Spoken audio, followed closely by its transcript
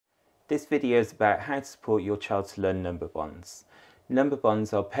This video is about how to support your child to learn number bonds. Number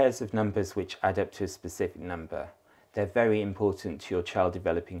bonds are pairs of numbers which add up to a specific number. They're very important to your child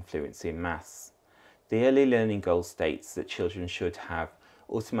developing fluency in maths. The early learning goal states that children should have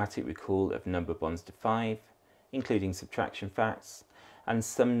automatic recall of number bonds to 5, including subtraction facts, and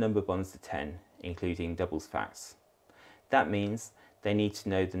some number bonds to 10, including doubles facts. That means they need to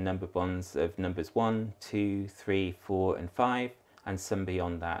know the number bonds of numbers 1, 2, 3, 4 and 5, and some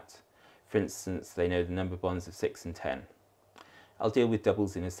beyond that. For instance, they know the number bonds of 6 and 10. I'll deal with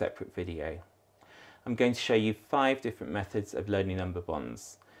doubles in a separate video. I'm going to show you 5 different methods of learning number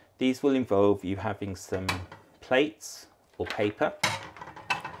bonds. These will involve you having some plates or paper,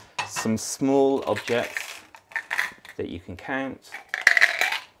 some small objects that you can count,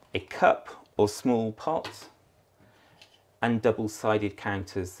 a cup or small pot, and double-sided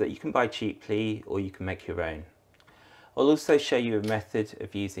counters that you can buy cheaply or you can make your own. I'll also show you a method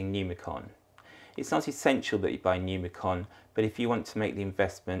of using Numicon. It's not essential that you buy Numicon, but if you want to make the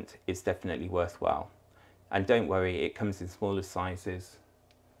investment, it's definitely worthwhile. And don't worry, it comes in smaller sizes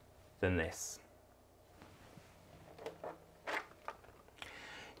than this.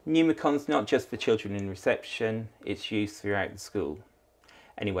 Numicon's not just for children in reception, it's used throughout the school.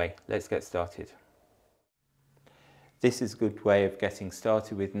 Anyway, let's get started. This is a good way of getting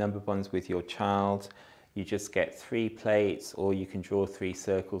started with number bonds with your child. You just get 3 plates, or you can draw 3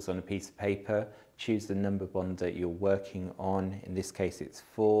 circles on a piece of paper. Choose the number bond that you're working on. In this case it's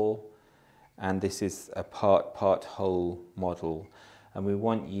 4, and this is a part-whole model. And we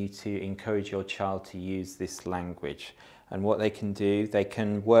want you to encourage your child to use this language. And what they can do, they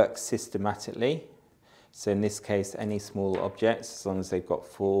can work systematically. So in this case, any small objects, as long as they've got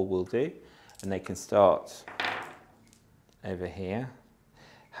 4, will do. And they can start over here.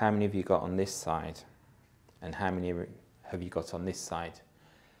 How many have you got on this side? And how many have you got on this side?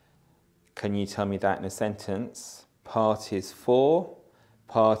 Can you tell me that in a sentence? Part is 4,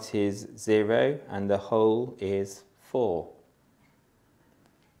 part is 0, and the whole is 4.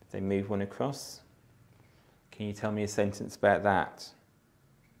 If they move one across, can you tell me a sentence about that?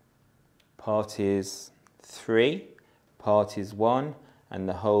 Part is 3, part is 1, and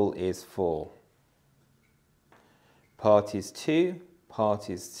the whole is 4. Part is 2,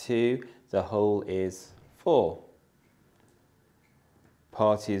 part is 2, the whole is 4.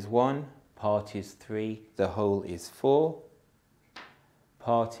 Part is 1, part is 3, the whole is 4.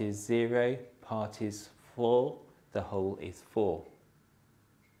 Part is 0, part is 4, the whole is 4.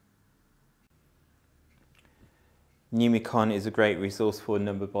 Numicon is a great resource for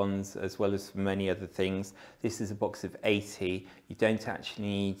number bonds as well as for many other things. This is a box of 80. You don't actually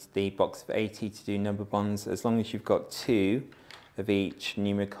need the box of 80 to do number bonds. As long as you've got 2 of each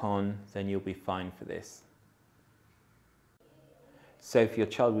Numicon, then you'll be fine for this. So if your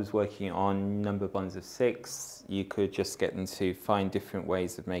child was working on number bonds of 6, you could just get them to find different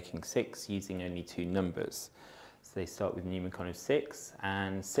ways of making 6 using only 2 numbers. So they start with a Numicon of 6,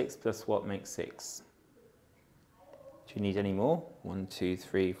 and 6 plus what makes 6? Do you need any more? 1, 2,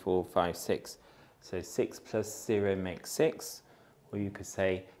 3, 4, 5, 6. So 6 plus 0 makes 6. Or you could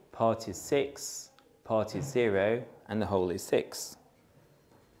say part is 6, part is 0, and the whole is 6.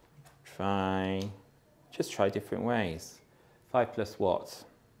 Just try different ways. 5 plus what?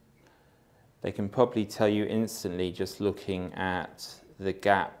 They can probably tell you instantly just looking at the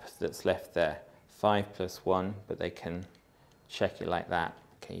gap that's left there. 5 plus 1, but they can check it like that.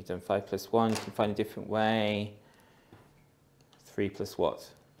 Okay, you've done 5 plus 1, you can find a different way. 3 plus what?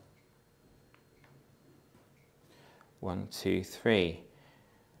 1, 2, 3.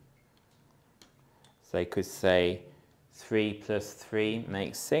 So they could say 3 plus 3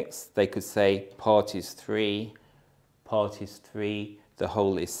 makes 6. They could say part is 3, the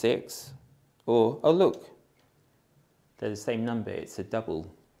whole is 6. Or, oh look, they're the same number, it's a double.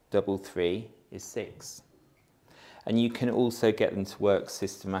 Double 3 is 6. And you can also get them to work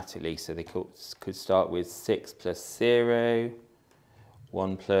systematically. So they could start with 6 plus 0,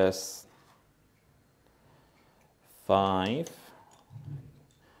 1 plus 5.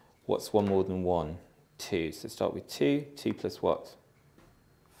 What's 1 more than 1? 2. So start with 2. 2 plus what?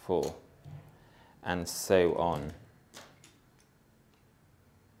 4. And so on.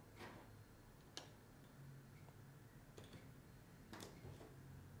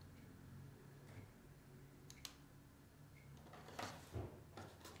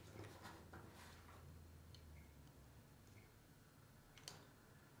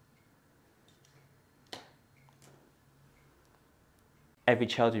 Every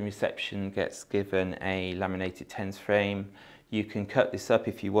child in reception gets given a laminated tens frame. You can cut this up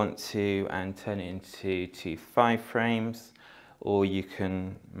if you want to and turn it into 5 frames, or you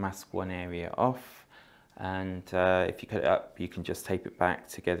can mask one area off, and if you cut it up you can just tape it back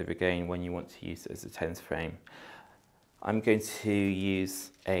together again when you want to use it as a tens frame. I'm going to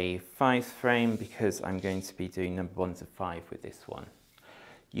use a 5 frame because I'm going to be doing number bonds of 5 with this one.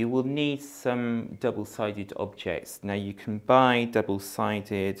 You will need some double-sided objects. Now you can buy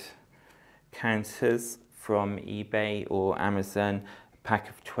double-sided counters from eBay or Amazon. A pack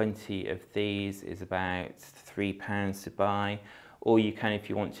of 20 of these is about £3 to buy, or you can, if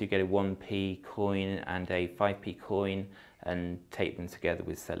you want to, get a 1p coin and a 5p coin and tape them together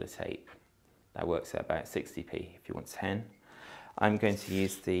with sellotape. That works out about 60p if you want 10. I'm going to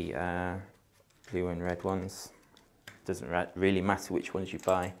use the blue and red ones. Doesn't really matter which ones you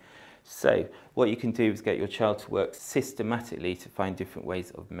buy. So what you can do is get your child to work systematically to find different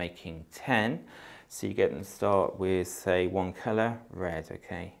ways of making 10. So you get them to start with, say, one colour, red,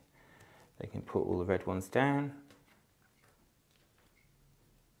 okay. They can put all the red ones down.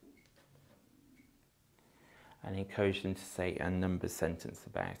 And encourage them to say a number sentence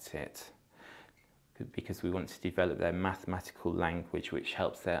about it, because we want to develop their mathematical language, which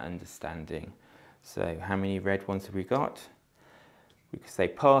helps their understanding. So how many red ones have we got? We could say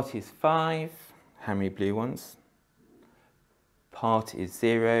part is 5. How many blue ones? Part is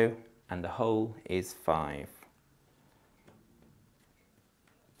 0 and the whole is 5.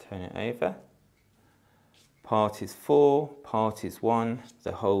 Turn it over. Part is 4, part is 1,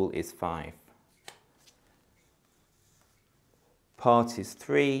 the whole is 5. Part is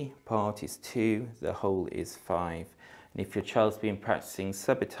 3, part is 2, the whole is 5. And if your child's been practicing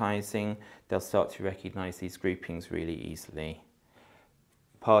subitizing, they'll start to recognize these groupings really easily.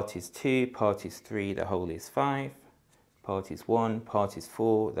 Part is 2, part is 3, the whole is 5. Part is 1, part is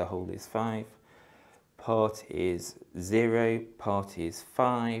 4, the whole is 5. Part is 0, part is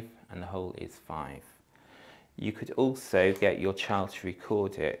 5, and the whole is 5. You could also get your child to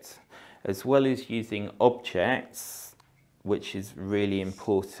record it, as well as using objects, which is really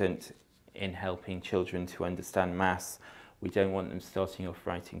important in helping children to understand maths. We don't want them starting off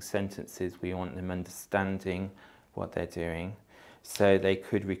writing sentences, we want them understanding what they're doing. So they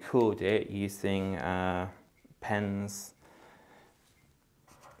could record it using pens.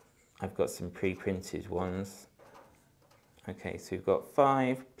 I've got some pre-printed ones. Okay, so we've got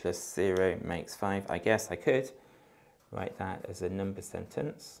 5 plus 0 makes 5. I guess I could write that as a number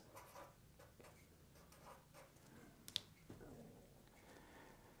sentence.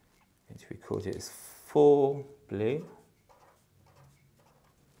 To record it as 4 blue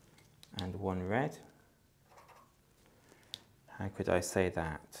and 1 red. How could I say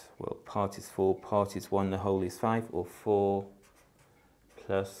that? Well, part is 4, part is 1, the whole is 5, or 4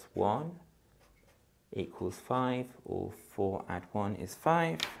 plus 1 equals 5, or 4 add 1 is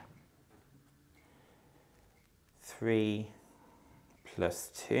 5. 3 plus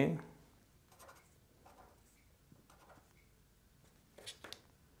 2.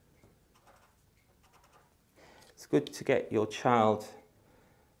 It's good to get your child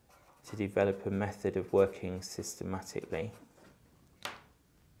to develop a method of working systematically,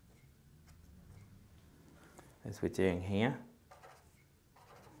 as we're doing here.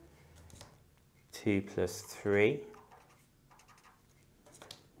 2 plus 3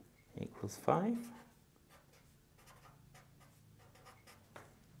 equals 5.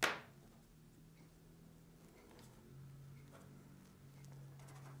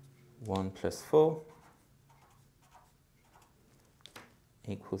 One plus 4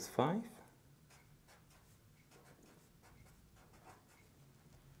 equals 5.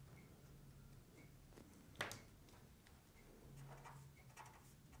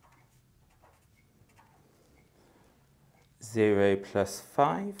 Zero plus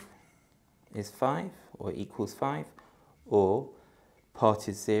 5 is 5, or equals 5, or part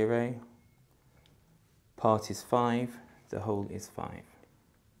is 0, part is 5, the whole is 5.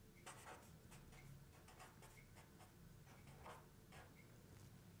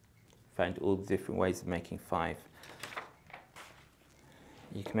 Found all the different ways of making 5.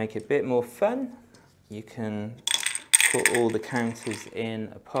 You can make it a bit more fun. You can put all the counters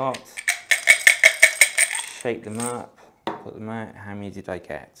in a pot, shake them up, put them out. How many did I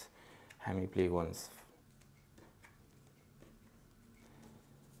get? How many blue ones?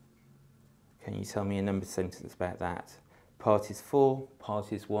 Can you tell me a number sentence about that? Part is 4,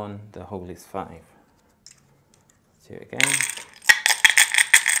 part is 1, the whole is 5. Let's do it again.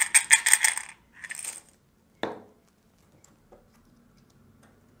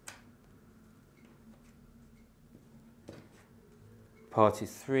 Part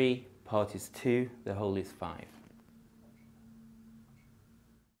is 3, part is 2, the whole is 5.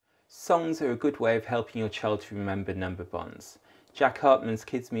 Songs are a good way of helping your child to remember number bonds. Jack Hartman's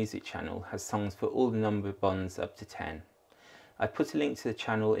Kids Music channel has songs for all the number bonds up to 10. I put a link to the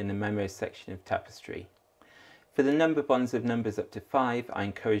channel in the memos section of Tapestry. For the number bonds of numbers up to 5, I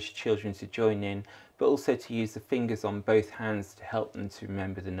encourage children to join in, but also to use the fingers on both hands to help them to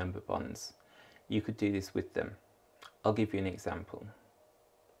remember the number bonds. You could do this with them. I'll give you an example.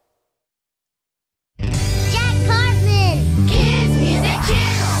 Jack Hartman, Kids Music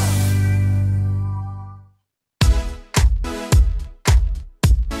Channel.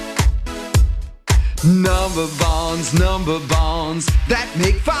 Number bonds that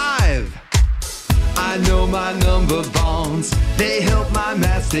make 5. I know my number bonds, they help my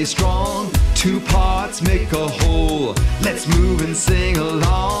math stay strong. 2 parts make a whole, let's move and sing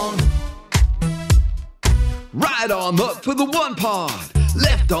along. Right arm up for the one part,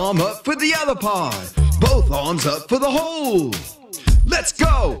 left arm up for the other part, both arms up for the whole. Let's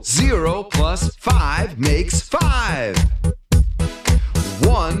go! 0 plus 5 makes 5.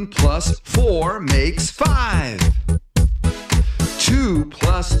 1 plus 4 makes 5. 2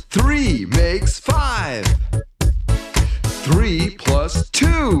 plus 3 makes 5. 3 plus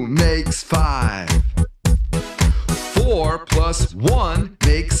 2 makes 5. 4 plus 1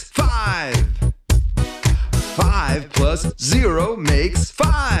 makes 5. 5 plus 0 makes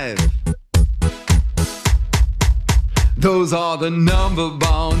 5. Those are the number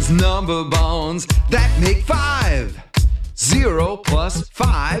bonds that make 5. 0 plus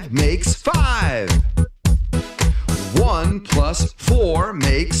 5 makes 5. 1 plus 4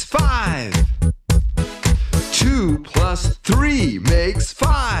 makes 5. 2 plus 3 makes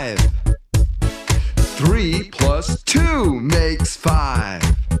 5. 3 plus 2 makes 5.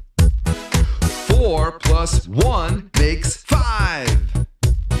 4 plus 1 makes 5.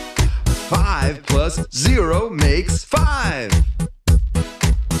 5 plus 0 makes 5.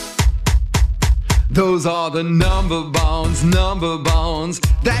 Those are the number bonds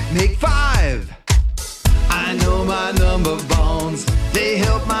that make 5. I know my number bonds, they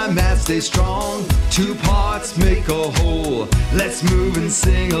help my math stay strong. 2 parts make a whole, let's move and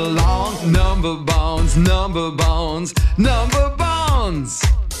sing along. Number bonds.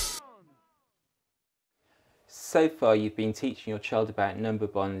 So far you've been teaching your child about number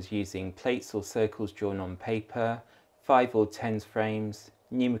bonds using plates or circles drawn on paper, 5 or 10s frames,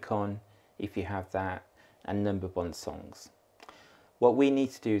 Numicon if you have that, and number bond songs. What we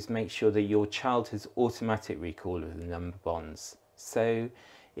need to do is make sure that your child has automatic recall of the number bonds. So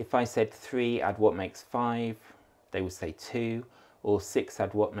if I said 3 add what makes 5, they would say 2, or 6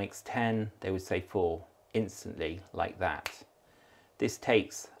 add what makes 10, they would say 4, instantly, like that. This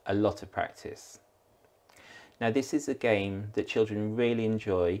takes a lot of practice. Now this is a game that children really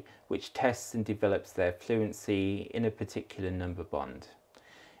enjoy, which tests and develops their fluency in a particular number bond.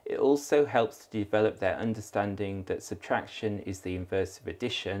 It also helps to develop their understanding that subtraction is the inverse of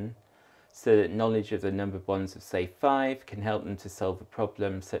addition, so that knowledge of the number bonds of say 5 can help them to solve a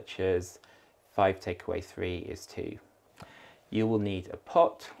problem such as 5 take away 3 is 2. You will need a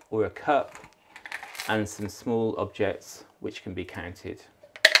pot or a cup and some small objects which can be counted.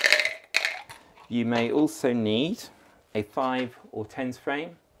 You may also need a 5 or 10s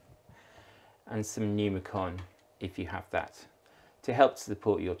frame and some Numicon if you have that, to help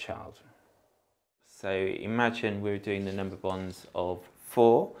support your child. So imagine we're doing the number bonds of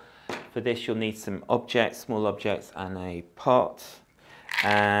 4. For this you'll need some objects, small objects, and a pot.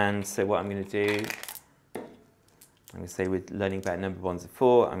 And so what I'm going to do, I'm going to say we're learning about number bonds of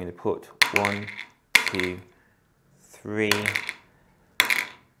 4. I'm going to put 1, 2, 3,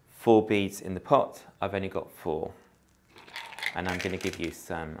 4 beads in the pot. I've only got 4. And I'm going to give you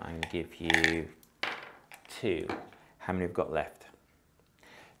some. I'm going to give you 2. How many have got left?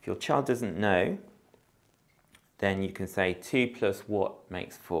 If your child doesn't know, then you can say 2 plus what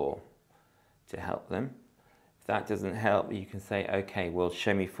makes 4 to help them. If that doesn't help, you can say, okay, well,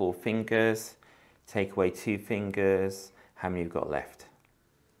 show me 4 fingers, take away 2 fingers, how many have got left?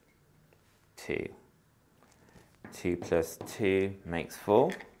 2. 2 plus 2 makes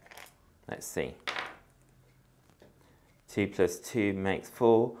 4. Let's see. 2 plus 2 makes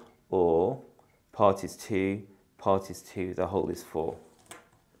 4, or part is 2, the whole is 4.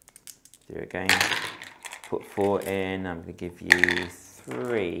 Do it again. Put 4 in, I'm going to give you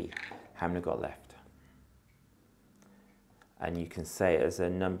 3. How many have got left? And you can say it as a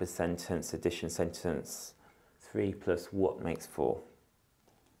number sentence, addition sentence, 3 plus what makes 4.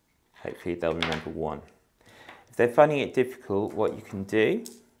 Hopefully they'll remember 1. If they're finding it difficult, what you can do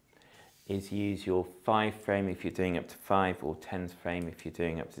is use your 5 frame if you're doing up to 5, or 10s frame if you're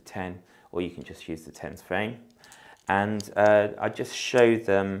doing up to 10, or you can just use the 10s frame. And I just show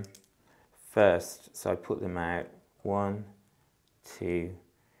them first, so I put them out, 1, 2,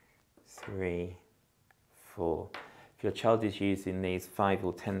 3, 4. If your child is using these 5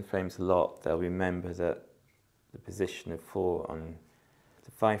 or 10 frames a lot, they'll remember that the position of 4 on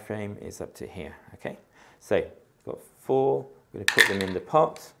the 5 frame is up to here. Okay, so we've got 4, we're going to put them in the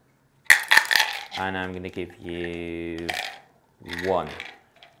pot, and I'm going to give you 1.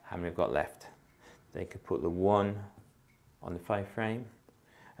 How many have got left? They could put the 1 on the 5 frame,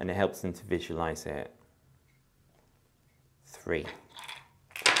 and it helps them to visualize it. 3.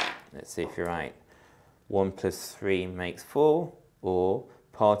 Let's see if you're right. 1 plus 3 makes 4, or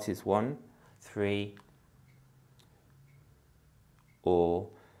part is 1, 3, or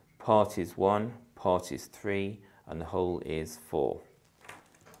part is 1, part is 3, and the whole is 4.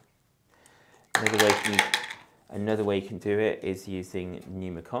 Another way you can do it is using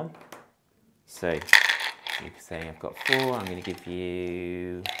Numicon. So you can say I've got 4, I'm going to give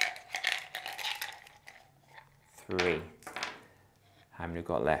you 3. How many have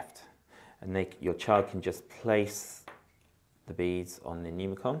got left? And your child can just place the beads on the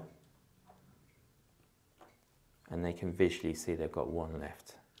Numicon, and they can visually see they've got 1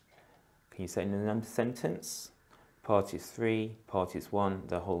 left. Can you say in a number sentence? Part is 3, part is 1,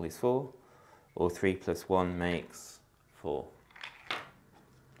 the whole is 4, or 3 plus 1 makes 4.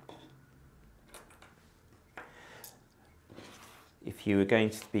 If you were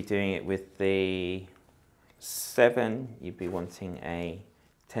going to be doing it with the 7, you'd be wanting a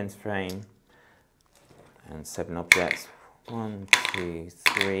 10th frame and 7 objects. 1, 2,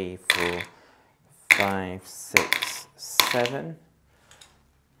 3, 4, 5, 6, 7.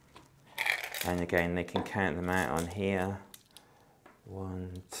 And again, they can count them out on here.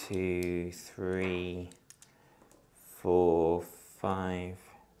 1, 2, 3, 4, 5,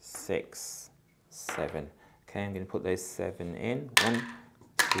 6, 7. Okay, I'm going to put those 7 in. 1,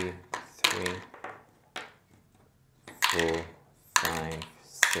 2, 3, 4, 5,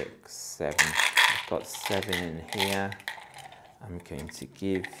 6, 7. I've got 7 in here. I'm going to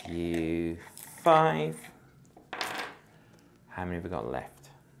give you 5. How many have we got left?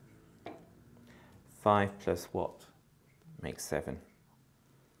 5 plus what makes 7?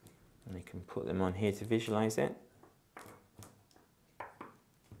 And you can put them on here to visualize it.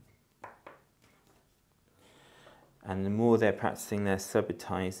 And the more they're practicing their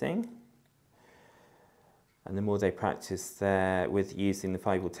subitizing, and the more they practice with using the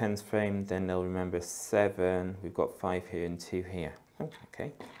 5 or 10th frame, then they'll remember 7. We've got 5 here and 2 here.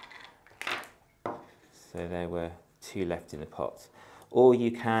 Okay. So there were 2 left in the pot. Or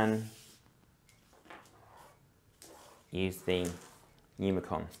you can use the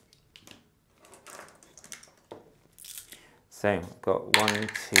Numicon. So I've got 1,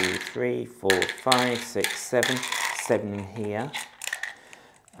 2, 3, 4, 5, 6, 7. 7 in here.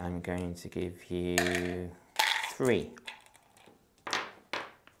 I'm going to give you 3.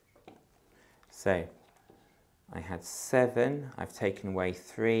 So I had 7, I've taken away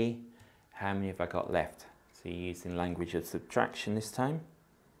 3. How many have I got left? So you're using language of subtraction this time.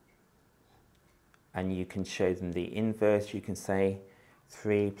 And you can show them the inverse. You can say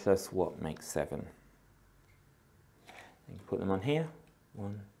 3 plus what makes 7. You can put them on here.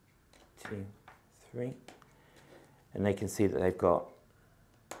 1, 2, 3. And they can see that they've got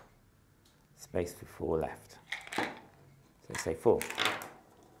space for 4 left. So say 4.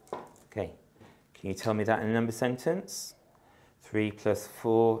 Okay, can you tell me that in a number sentence? 3 plus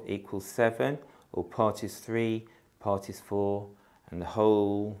 4 equals 7, or part is 3, part is 4, and the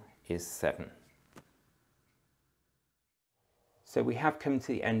whole is 7. So we have come to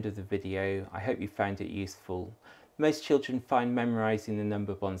the end of the video. I hope you found it useful. Most children find memorising the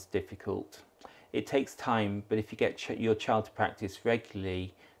number bonds difficult. It takes time, but if you get your child to practice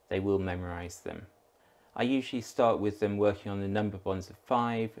regularly, they will memorise them. I usually start with them working on the number bonds of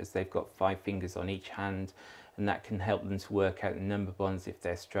 5, as they've got 5 fingers on each hand, and that can help them to work out the number bonds if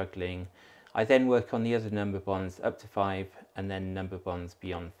they're struggling. I then work on the other number bonds up to 5, and then number bonds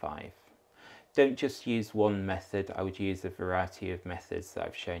beyond 5. Don't just use one method, I would use a variety of methods that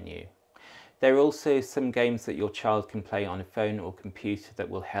I've shown you. There are also some games that your child can play on a phone or computer that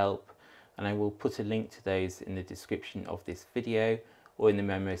will help, and I will put a link to those in the description of this video or in the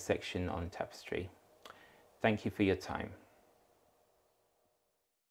memo section on Tapestry. Thank you for your time.